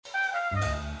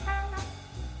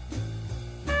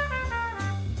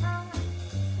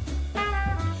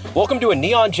Welcome to a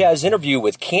Neon Jazz interview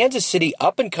with Kansas City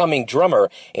up-and-coming drummer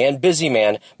and busy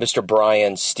man, Mr.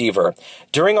 Brian Steever.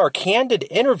 During our candid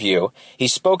interview, he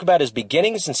spoke about his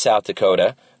beginnings in South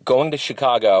Dakota, going to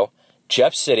Chicago,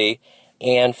 Jeff City,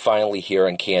 and finally here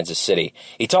in Kansas City.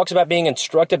 He talks about being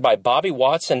instructed by Bobby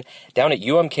Watson down at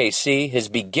UMKC, his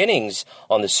beginnings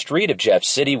on the street of Jeff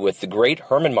City with the great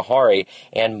Herman Mahari,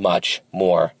 and much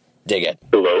more. Dig it.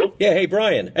 Hello? Yeah, hey,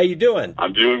 Brian. How you doing?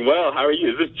 I'm doing well. How are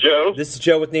you? Is this Joe? This is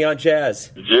Joe with Neon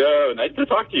Jazz. Joe, nice to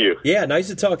talk to you. Yeah, nice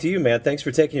to talk to you, man. Thanks for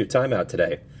taking your time out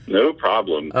today. No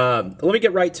problem. Let me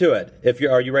get right to it.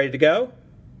 Are you ready to go?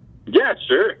 Yeah,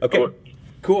 sure. Okay,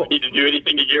 cool. Need to do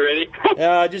anything to get ready?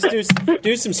 Just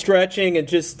do some stretching and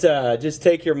just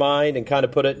take your mind and kind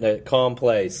of put it in a calm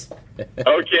place.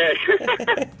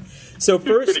 Okay. So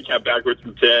first, to count backwards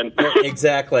from 10.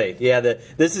 Exactly. Yeah.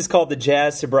 This is called the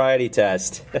Jazz Sobriety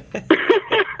Test.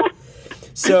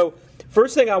 So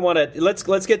first thing I want to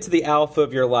let's get to the alpha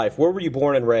of your life. Where were you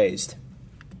born and raised?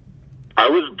 I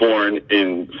was born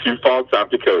in Sioux Falls, South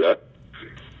Dakota,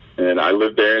 and I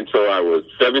lived there until I was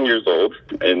 7 years old,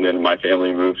 and then my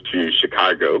family moved to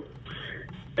Chicago,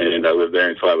 and I lived there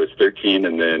until I was 13,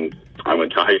 and then I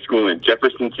went to high school in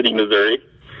Jefferson City, Missouri,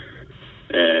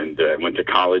 and went to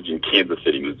college in Kansas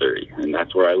City, Missouri, and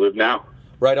that's where I live now.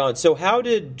 Right on. So how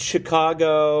did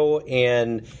Chicago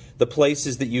and the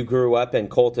places that you grew up in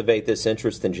cultivate this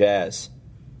interest in jazz?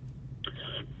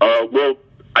 Well,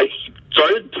 I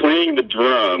started playing the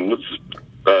drums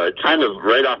kind of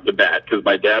right off the bat because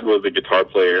my dad was a guitar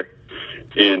player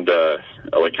in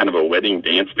like kind of a wedding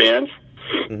dance band,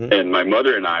 and my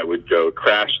mother and I would go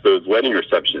crash those wedding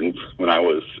receptions when I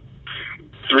was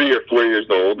 3 or 4 years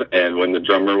old, and when the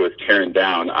drummer was tearing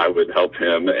down, I would help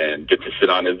him and get to sit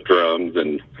on his drums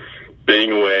and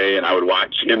bang away, and I would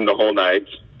watch him the whole night.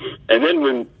 And then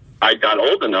when I got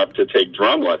old enough to take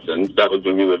drum lessons, that was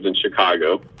when we lived in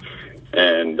Chicago,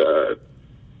 and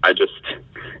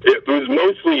it was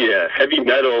mostly heavy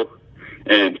metal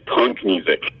and punk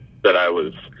music that I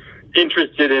was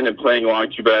interested in and playing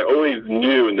along to, but I always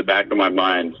knew in the back of my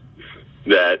mind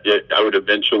that I would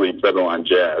eventually settle on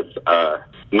jazz.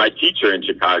 My teacher in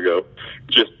Chicago,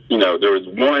 there was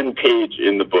one page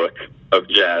in the book of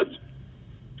jazz,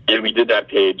 and we did that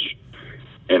page,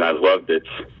 and I loved it.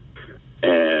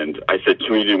 And I said,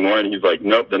 can we do more? And he's like,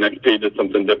 nope, the next page is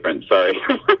something different. Sorry.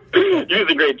 He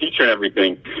was a great teacher and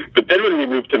everything. But then when we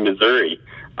moved to Missouri,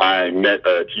 I met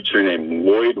a teacher named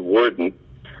Lloyd Warden,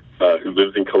 who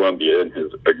lives in Columbia, and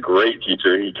is a great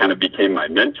teacher. He kind of became my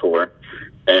mentor.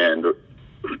 And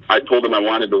I told him I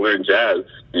wanted to learn jazz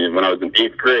when I was in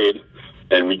 8th grade,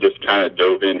 and we just kind of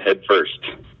dove in head first.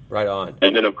 Right on.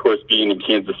 And then, of course, being in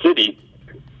Kansas City,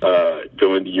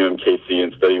 going to UMKC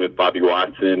and studying with Bobby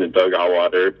Watson and Doug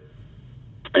Allwater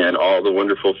and all the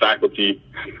wonderful faculty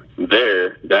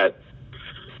there, that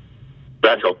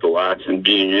helped a lot. And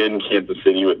being in Kansas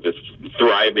City with this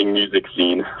thriving music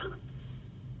scene.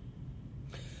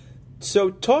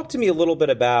 So talk to me a little bit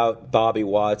about Bobby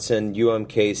Watson,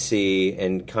 UMKC,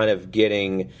 and kind of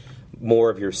getting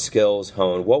more of your skills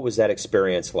honed. What was that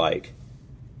experience like?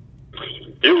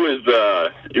 It was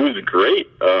great.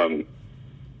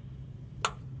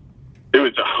 It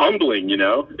was humbling,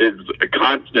 It's a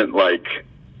constant,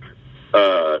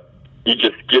 you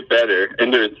just get better.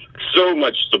 And there's so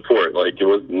much support. It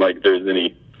wasn't like there's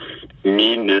any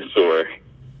meanness or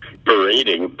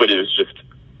berating, but it was just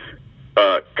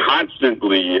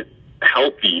constantly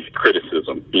healthy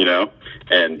criticism,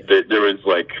 and there was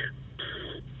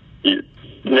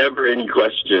never any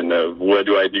question of what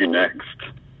do I do next.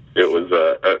 It was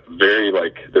a very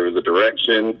there was a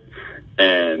direction,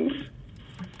 and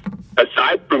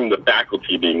aside from the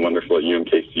faculty being wonderful at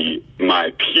UMKC,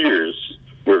 my peers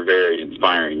were very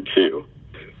inspiring too.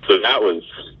 So that was,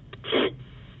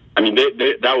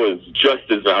 that was just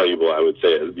as valuable, I would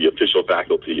say, as the official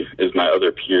faculty, as my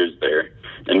other peers there.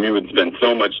 And we would spend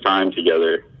so much time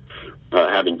together,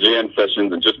 having jam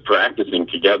sessions and just practicing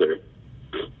together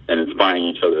and inspiring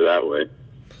each other that way.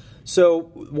 So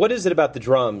what is it about the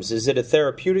drums? Is it a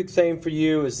therapeutic thing for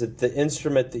you? Is it the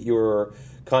instrument that you're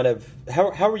kind of...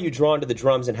 How are you drawn to the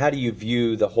drums, and how do you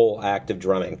view the whole act of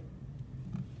drumming?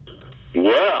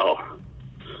 Well,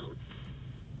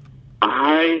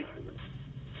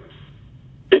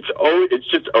 it's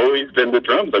just always been the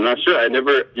drums. I'm not sure. I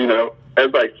never, as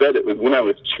I said, it was when I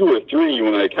was 2 or 3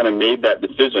 when I kind of made that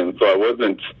decision. So I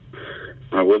wasn't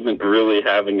really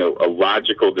having a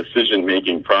logical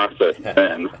decision-making process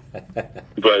then.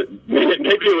 But maybe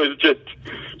it was just,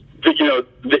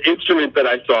 the instrument that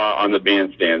I saw on the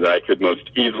bandstand that I could most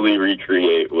easily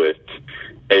recreate with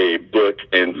a book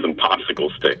and some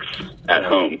popsicle sticks at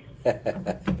home.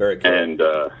 Very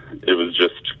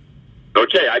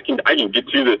get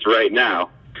to this right now.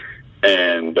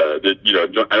 And, I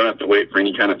don't have to wait for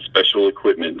any kind of special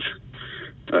equipment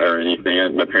or anything.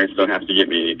 And my parents don't have to get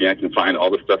me anything. I can find all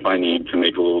the stuff I need to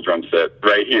make a little drum set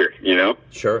right here,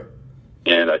 Sure.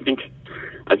 And I think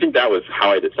that was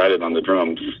how I decided on the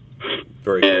drums.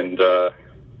 Very cool. And,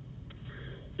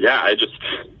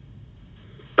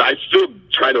 I still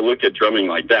try to look at drumming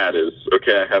like that as,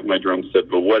 okay, I have my drum set,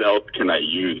 but what else can I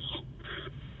use?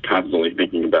 Constantly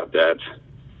thinking about that.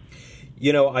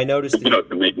 I noticed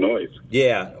to make noise.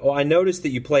 Yeah. Well, I noticed that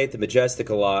you play at the Majestic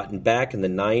a lot, and back in the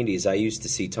 90s, I used to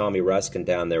see Tommy Ruskin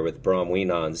down there with Brom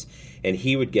Wienans, and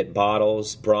he would get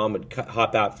bottles. Brom would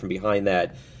hop out from behind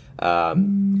the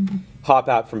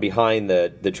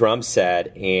drum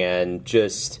set and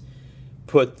just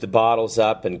put the bottles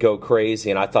up and go crazy,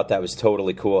 and I thought that was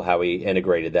totally cool how he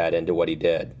integrated that into what he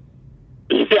did.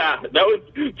 Yeah,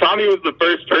 Tommy was the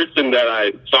first person that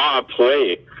I saw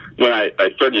play when I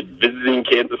started visiting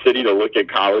Kansas City to look at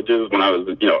colleges when I was,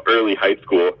 early high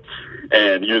school.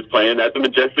 And he was playing at the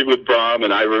Majestic with Brom,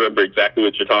 and I remember exactly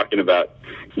what you're talking about.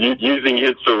 Using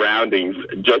his surroundings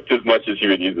just as much as he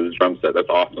would use his drum set. That's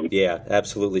awesome. Yeah,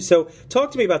 absolutely. So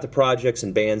talk to me about the projects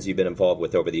and bands you've been involved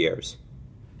with over the years.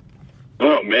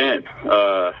 Oh, man.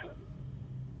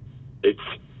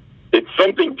 It's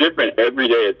something different every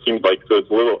day, it seems like, so it's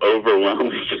a little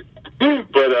overwhelming.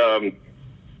 But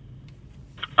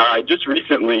I just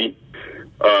recently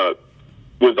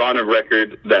was on a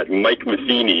record that Mike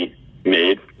Matheny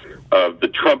made of the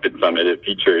Trumpet Summit. It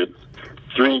features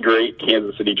 3 great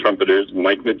Kansas City trumpeters,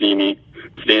 Mike Matheny,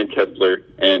 Stan Kessler,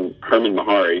 and Herman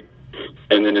Mahari.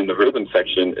 And then in the rhythm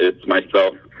section, it's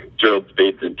myself, Gerald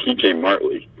Spates, and TJ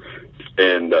Martley.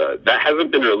 And that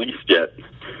hasn't been released yet,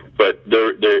 but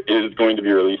there is going to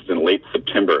be released in late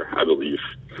September, I believe.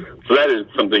 So that is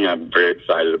something I'm very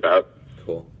excited about.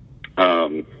 Cool.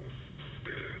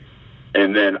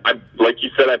 And then, like you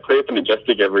said, I play at the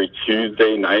Majestic every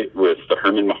Tuesday night with the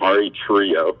Herman Mahari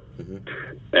Trio. Mm-hmm.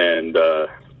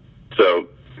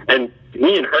 And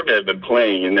me and Herman have been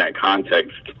playing in that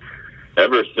context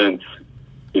ever since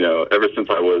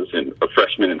I was a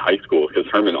freshman in high school, because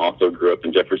Herman also grew up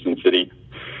in Jefferson City,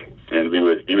 and we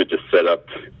would just set up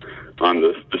on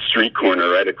the street corner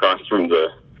right across from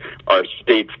our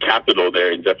state's capital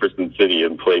there in Jefferson City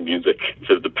and play music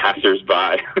to the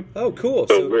passersby. Oh, cool.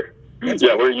 So we're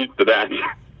used to that.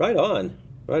 Right on.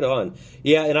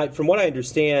 Yeah, and from what I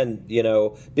understand,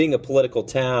 being a political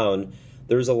town,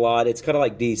 there's a lot. It's kind of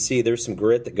like D.C. There's some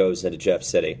grit that goes into Jeff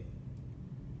City.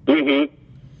 Mm-hmm.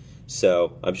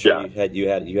 So I'm sure you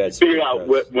had some. Figure out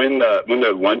when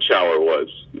the lunch hour was.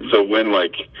 So when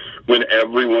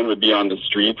everyone would be on the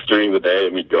streets during the day,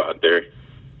 and we'd go out there.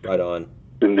 Right on.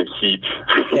 In the heat.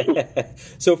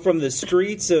 So from the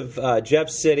streets of Jeff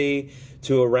City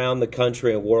to around the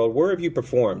country and world, where have you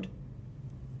performed?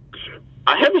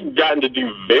 I haven't gotten to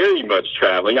do very much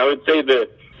traveling. I would say the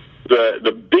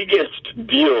biggest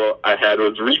deal I had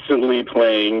was recently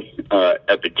playing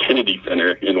at the Kennedy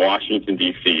Center in Washington,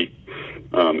 D.C.,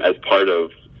 as part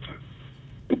of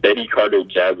Betty Carter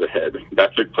Jazz Ahead.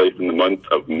 That took place in the month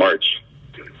of March,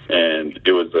 and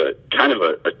it was a kind of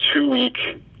a 2-week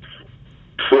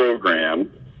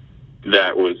program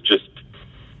that was just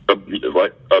a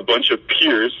bunch of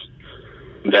peers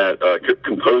that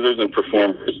composers and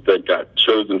performers that got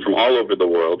chosen from all over the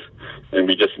world, and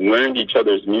we just learned each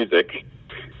other's music,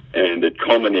 and it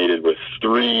culminated with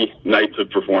 3 nights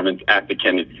of performance at the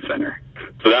Kennedy Center.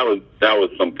 So that was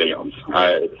something else.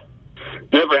 I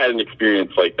never had an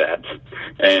experience like that,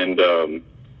 and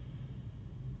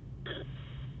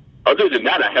other than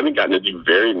that, I haven't gotten to do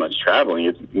very much traveling.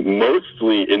 It's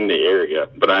mostly in the area,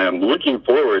 but I am looking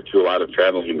forward to a lot of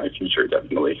traveling in my future,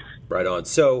 definitely. Right on.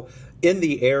 So in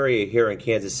the area here in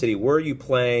Kansas City, where are you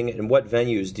playing, and what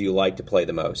venues do you like to play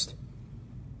the most?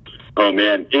 Oh,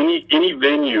 man, any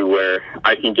venue where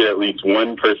I can get at least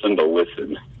one person to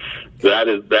listen. That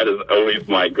is always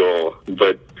my goal.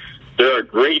 But there are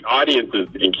great audiences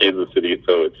in Kansas City,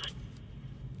 so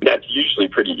that's usually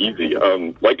pretty easy.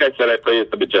 Like I said, I play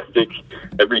at the Majestic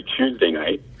every Tuesday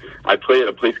night. I play at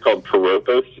a place called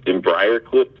Paropos in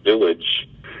Briarcliff Village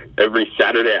every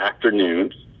Saturday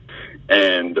afternoon.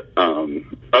 And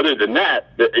other than that,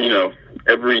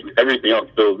 everything else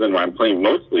fills in where I'm playing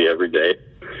mostly every day.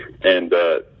 And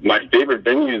my favorite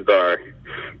venues are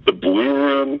the Blue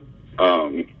Room.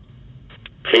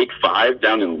 Take 5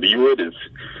 down in Leawood is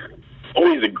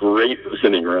always a great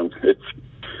listening room. It's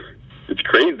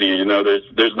crazy,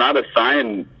 there's not a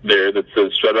sign there that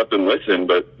says shut up and listen,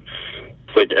 but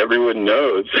it's like everyone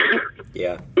knows.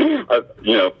 Yeah. A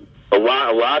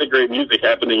lot of great music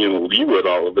happening in Leawood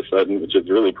all of a sudden, which is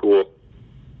really cool.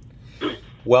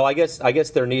 Well, I guess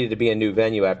there needed to be a new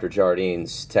venue after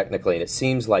Jardines, technically, and it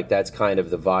seems like that's kind of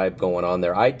the vibe going on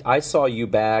there. I saw you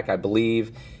back, I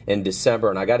believe, in December,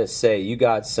 and I got to say, you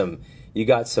got some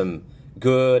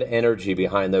good energy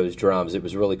behind those drums. It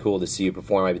was really cool to see you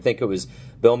perform. I think it was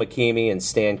Bill McKeamy and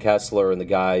Stan Kessler and the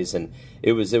guys, and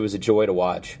it was a joy to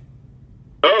watch.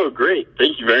 Oh, great!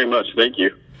 Thank you very much. Thank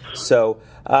you. So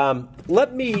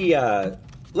let me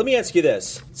ask you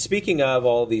this. Speaking of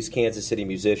all these Kansas City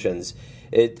musicians,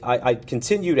 I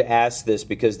continue to ask this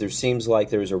because there seems like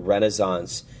there's a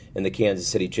renaissance in the Kansas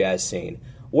City jazz scene.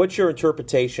 What's your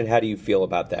interpretation? How do you feel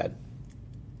about that?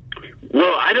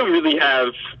 Well, I don't really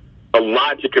have a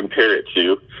lot to compare it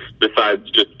to besides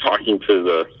just talking to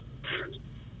the,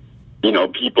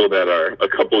 people that are a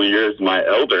couple years my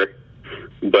elder.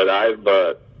 But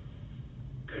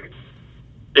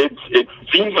it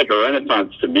seems like a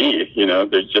renaissance to me.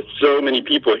 There's just so many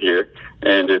people here,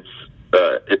 and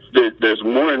there's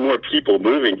more and more people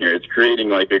moving here. It's creating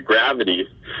like a gravity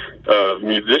of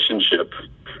musicianship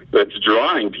that's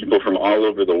drawing people from all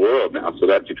over the world now. So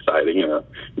that's exciting. A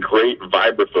great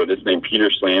vibraphonist named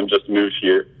Peter Slam just moved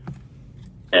here,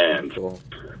 and cool.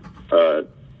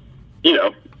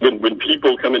 When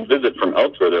people come and visit from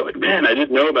elsewhere, they're like, "Man, I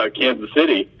didn't know about Kansas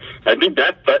City." I think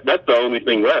that's the only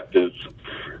thing left is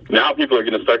now people are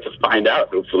going to start to find out.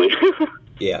 Hopefully.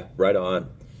 Yeah, right on.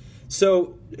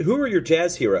 So, who are your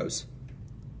jazz heroes?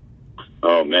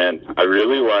 Oh man, I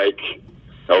really like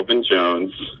Elvin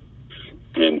Jones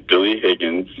and Billy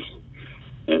Higgins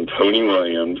and Tony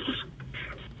Williams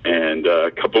and a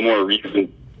couple more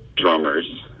recent drummers.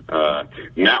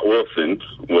 Matt Wilson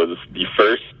was the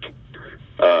first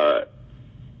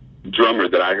drummer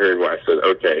that I heard where I said,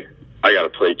 okay, I got to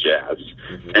play jazz.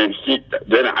 Mm-hmm. And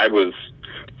then I was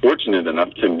fortunate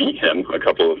enough to meet him a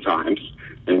couple of times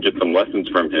and get some lessons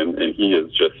from him, and he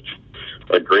is just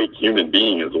a great human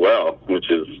being as well, which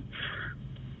is,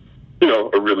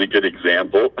 a really good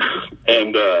example.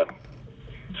 And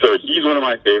so he's one of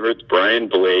my favorites. Brian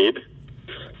Blade,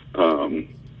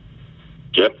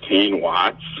 Jeff Kane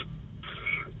Watts,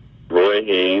 Roy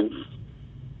Haynes.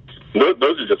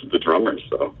 Those are just the drummers,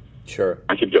 so sure.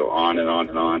 I could go on and on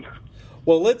and on.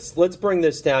 Well, let's bring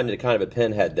this down to kind of a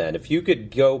pinhead then. If you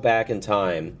could go back in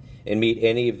time and meet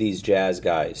any of these jazz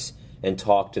guys and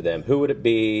talk to them, who would it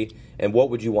be, and what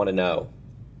would you want to know?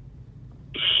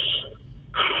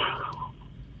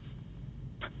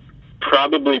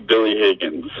 Probably Billy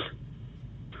Higgins.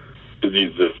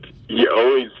 He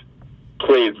always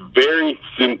plays very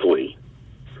simply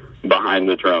behind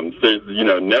the drums. There's,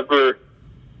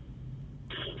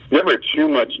 never too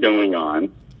much going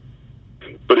on,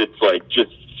 but it's like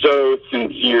just so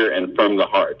sincere and from the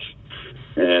heart.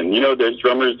 And, there's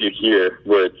drummers you hear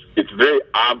where it's very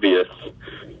obvious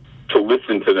to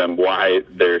listen to them why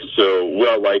they're so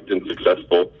well-liked and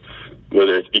successful,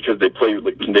 whether it's because they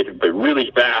can play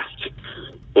really fast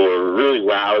or really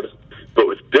loud. But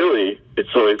with Billy, it's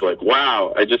always like,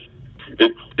 wow,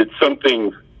 it's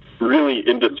something really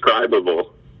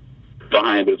indescribable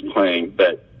behind his playing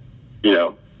that,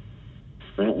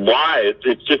 why?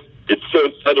 It's so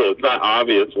subtle. It's not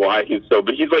obvious why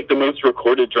but he's like the most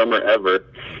recorded drummer ever,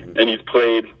 and he's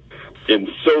played in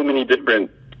so many different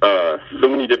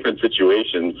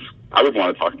situations. I would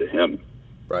want to talk to him.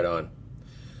 Right on.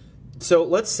 So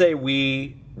let's say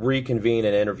we reconvene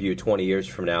an interview 20 years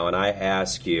from now, and I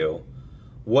ask you,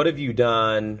 what have you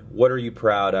done? What are you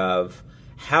proud of?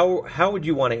 How would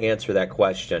you want to answer that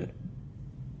question?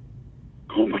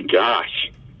 Oh my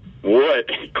gosh, what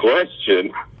a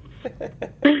question!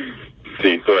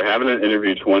 See, so we're having an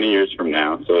interview 20 years from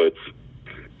now, so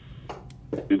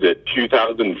is it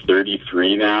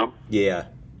 2033 now? Yeah.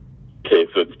 Okay,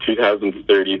 so it's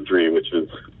 2033, which is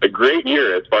a great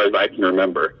year as far as I can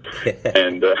remember.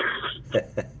 And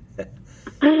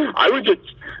I would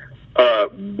just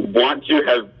want to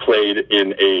have played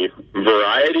in a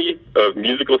variety of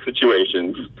musical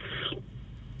situations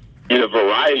in a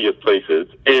variety of places,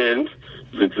 and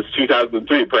since it's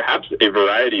 2003, perhaps a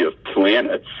variety of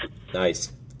planets.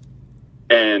 Nice.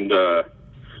 And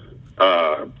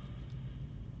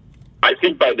I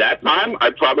think by that time,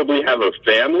 I'd probably have a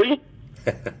family.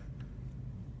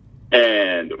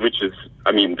 And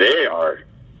they are,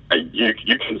 you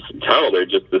can tell they're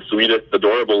just the sweetest,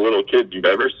 adorable little kids you've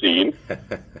ever seen.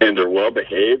 And they're well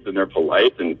behaved and they're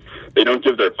polite and they don't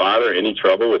give their father any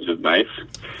trouble, which is nice.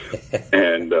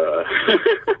 And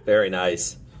very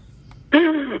nice.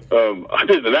 Other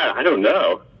than that, I don't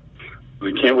know.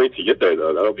 We can't wait to get there,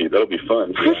 though. That'll be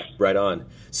fun. Yeah, right on.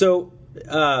 So,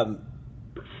 have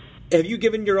you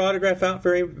given your autograph out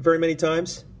very, very many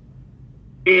times?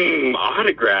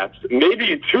 Autographs,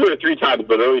 maybe 2 or 3 times,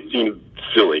 but it always seems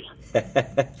silly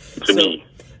to me.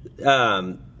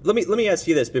 Let me ask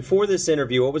you this: before this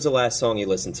interview, what was the last song you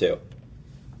listened to?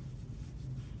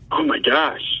 Oh my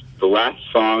gosh, the last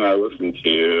song I listened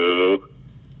to.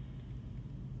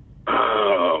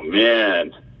 Oh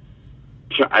man,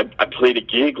 I played a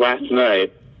gig last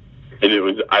night, and it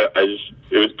was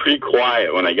it was pretty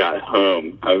quiet when I got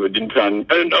home. I didn't put on.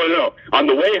 No. On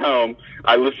the way home,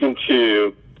 I listened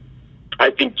to,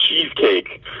 I think,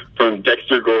 Cheesecake from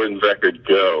Dexter Gordon's record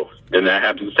Go, and that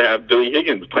happens to have Billy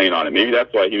Higgins playing on it. Maybe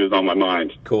that's why he was on my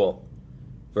mind. Cool,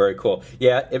 very cool.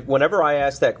 Yeah, whenever I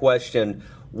ask that question,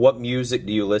 what music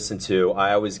do you listen to,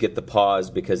 I always get the pause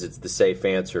because it's the safe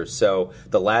answer. So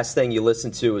the last thing you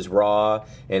listen to is Raw,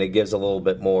 and it gives a little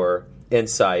bit more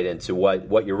insight into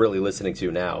what you're really listening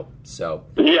to now. So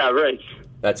yeah, right.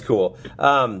 That's cool.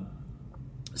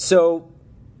 So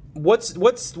what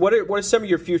are some of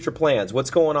your future plans? What's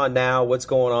going on now? What's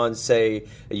going on, say,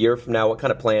 a year from now? What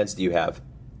kind of plans do you have?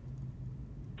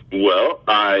 Well,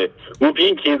 I will be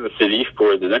in Kansas City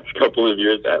for the next couple of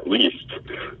years at least,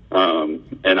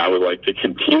 and I would like to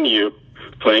continue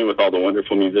playing with all the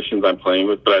wonderful musicians I'm playing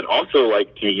with, but I'd also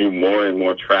like to do more and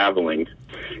more traveling,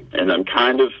 and I'm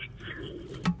kind of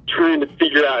trying to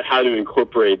figure out how to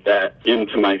incorporate that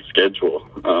into my schedule.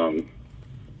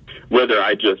 Whether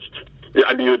it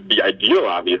would be ideal,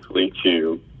 obviously,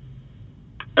 to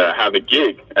have a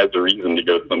gig as a reason to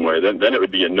go somewhere. Then it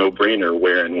would be a no-brainer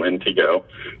where and when to go.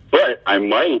 But I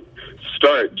might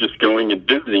start just going and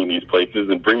visiting these places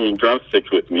and bringing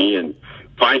drumsticks with me and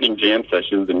finding jam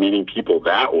sessions and meeting people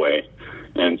that way.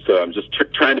 And so I'm just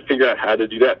trying to figure out how to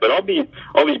do that. But I'll be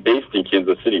based in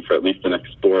Kansas City for at least the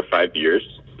next 4 or 5 years.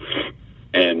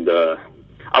 And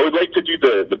I would like to do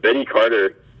the Betty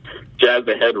Carter Jazz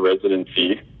Ahead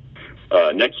residency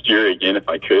next year again, if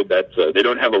I could. That's they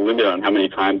don't have a limit on how many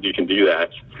times you can do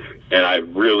that, and I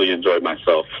really enjoyed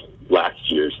myself last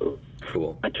year, so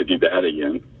cool. I'd like to do that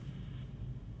again.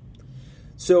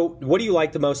 So, what do you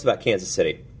like the most about Kansas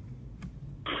City?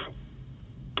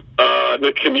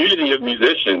 The community of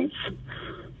musicians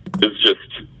is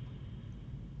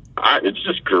it's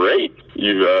just great.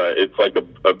 It's like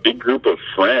a big group of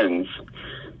friends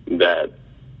that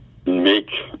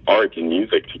make art and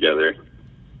music together.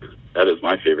 That is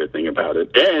my favorite thing about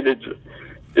it. And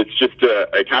it's just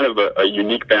a kind of a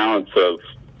unique balance of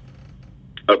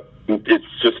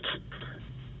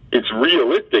it's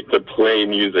realistic to play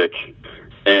music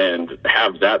and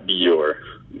have that be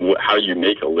how you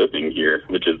make a living here,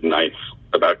 which is nice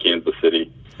about Kansas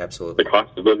City. Absolutely. The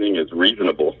cost of living is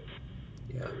reasonable.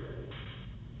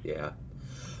 Yeah.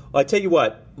 Well, I tell you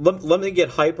what, let me get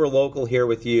hyper local here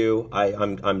with you.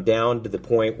 I'm down to the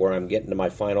point where I'm getting to my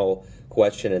final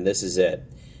question, and this is it.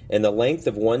 In the length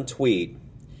of one tweet,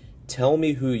 tell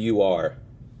me who you are.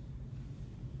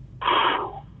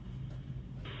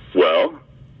 Well,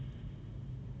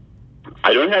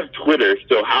 I don't have Twitter,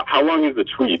 so how long is the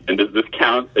tweet? And does this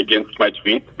count against my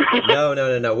tweet?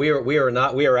 No.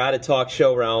 We are out of talk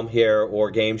show realm here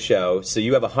or game show. So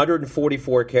you have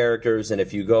 144 characters, and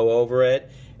if you go over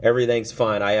it, everything's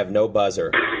fine. I have no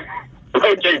buzzer.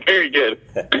 Okay, very good.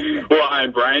 Well,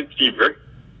 I'm Brian Steever.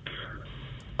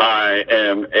 I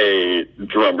am a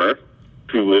drummer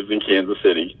who lives in Kansas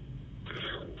City,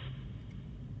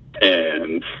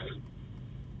 and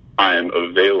I am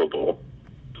available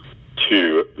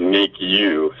to make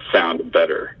you sound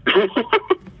better.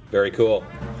 Very cool.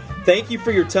 Thank you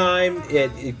for your time.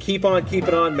 Keep on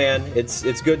keeping on, man.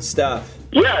 It's good stuff.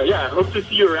 Yeah. I hope to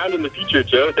see you around in the future,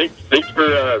 Joe. Thanks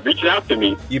for reaching out to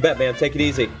me. You bet, man. Take it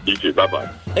easy. You too. Bye-bye.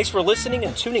 Thanks for listening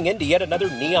and tuning in to yet another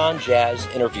Neon Jazz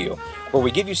interview, where we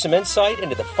give you some insight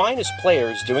into the finest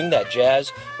players doing that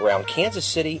jazz around Kansas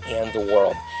City and the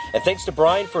world. And thanks to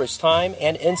Brian for his time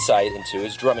and insight into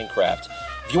his drumming craft.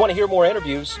 If you want to hear more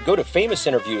interviews, go to Famous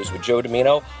Interviews with Joe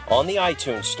Domino on the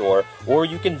iTunes Store, or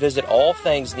you can visit all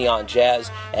things Neon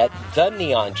Jazz at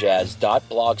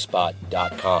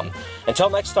theneonjazz.blogspot.com. Until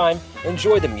next time,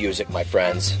 enjoy the music, my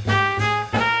friends.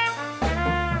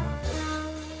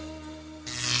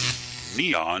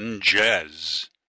 Neon Jazz.